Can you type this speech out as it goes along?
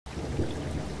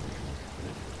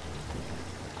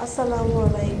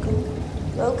Assalamualaikum.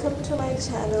 Welcome to my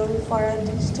channel for a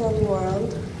digital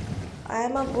world. I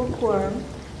am a bookworm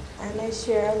and I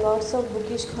share lots of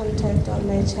bookish content on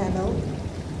my channel.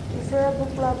 If you're a book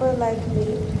lover like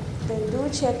me, then do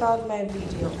check out my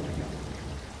video.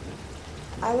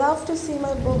 I love to see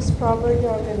my books properly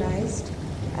organized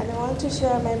and I want to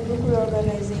share my book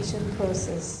reorganization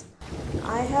process.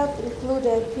 I have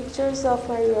included pictures of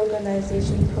my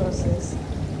reorganization process,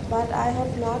 but I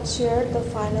have not shared the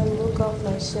final look of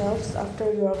my shelves after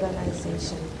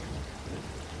reorganization.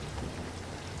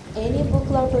 Any book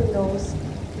lover knows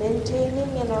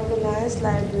maintaining an organized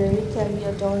library can be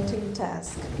a daunting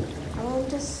task. I want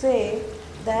to say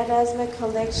that as my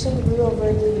collection grew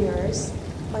over the years,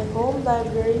 my home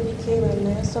library became a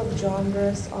mess of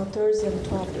genres, authors, and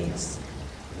topics.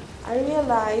 I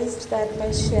realized that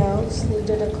my shelves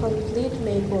needed a complete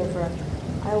makeover.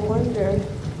 I wondered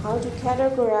how to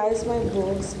categorize my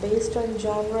books based on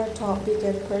genre, topic,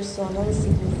 and personal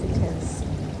significance.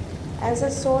 As I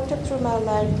sorted through my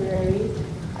library,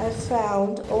 I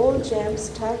found old gems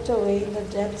tucked away in the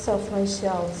depths of my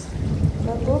shelves.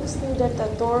 My books needed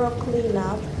a thorough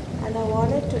cleanup, and I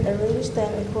wanted to arrange them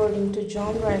according to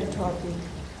genre and topic.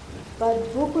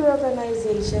 But book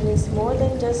reorganization is more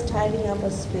than just tidying up a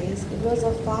space. It was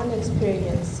a fun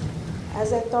experience.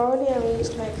 As I thoroughly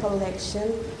arranged my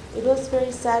collection, it was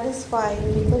very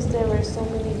satisfying because there were so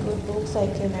many good books I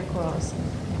came across.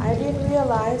 I didn't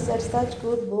realize that such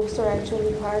good books are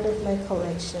actually part of my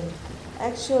collection.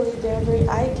 Actually, they're very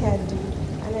eye-candy,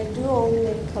 and I do own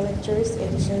many collector's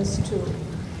editions too.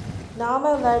 Now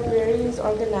my library is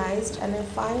organized and I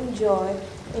find joy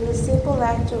in the simple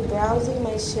act of browsing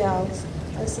my shelves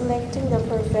and selecting the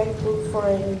perfect book for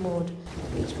any mood.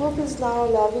 Each book is now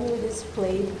lovingly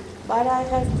displayed, but I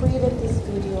have created this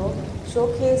video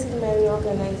showcasing my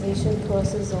reorganization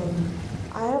process only.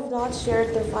 I have not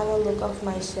shared the final look of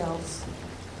my shelves.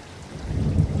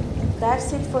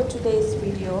 That's it for today's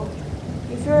video.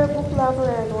 If you're a book lover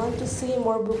and want to see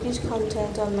more bookish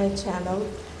content on my channel,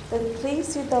 then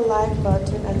please hit the like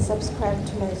button and subscribe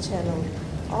to my channel.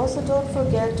 Also, don't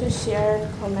forget to share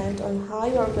and comment on how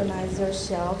you organize your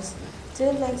shelves.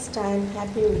 Till next time,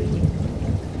 happy reading.